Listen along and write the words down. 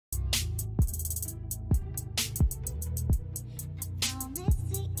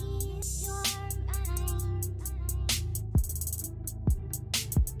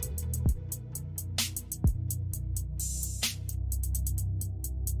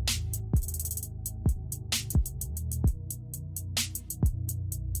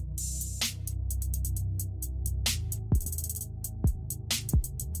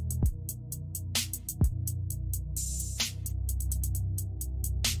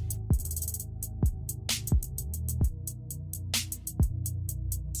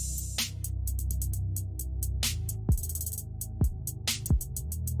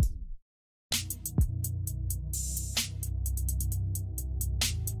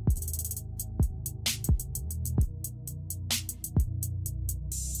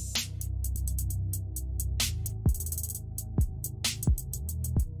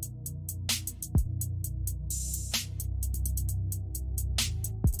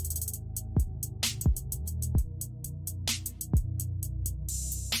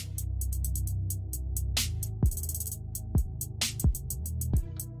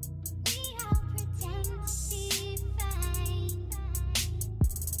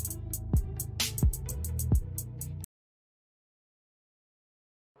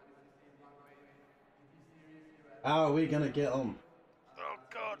How are we gonna get on? Oh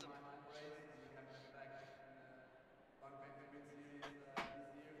God.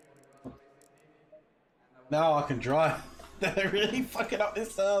 Now I can drive. They're really fucking up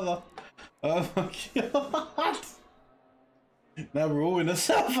this server. Oh my god. Now we're all in a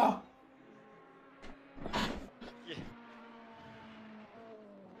server. Yeah.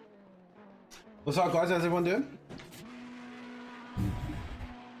 What's up, guys? How's everyone doing?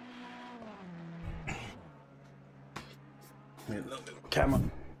 Need a little bit of camera.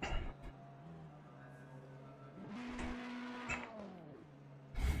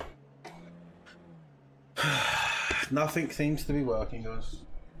 Nothing seems to be working, guys.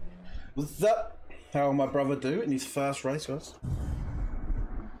 What's up? How will my brother do in his first race, guys?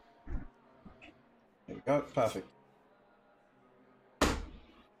 There we go. Perfect.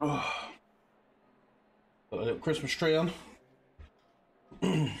 Oh. Got a little Christmas tree on.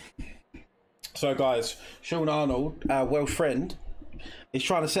 So, guys, Sean Arnold, our Welsh friend, is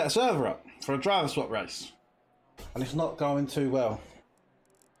trying to set a server up for a driver swap race, and it's not going too well.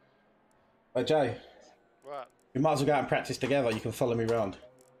 Hey, Jay, Right. we might as well go out and practice together. You can follow me around.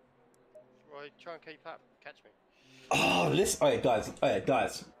 Right. Try and keep up. Catch me. Oh, listen. Hey, guys. Hey,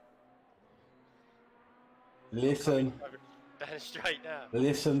 guys. Listen. Down straight now.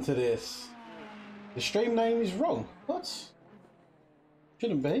 Listen to this. The stream name is wrong. What?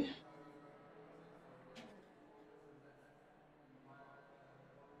 Shouldn't be.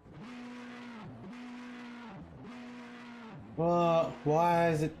 What? Why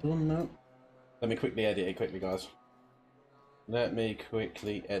is it done that? Let me quickly edit it quickly, guys. Let me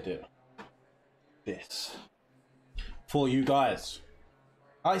quickly edit this for you guys.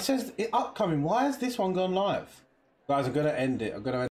 It says it upcoming. Why has this one gone live? Guys, I'm gonna end it. I'm gonna end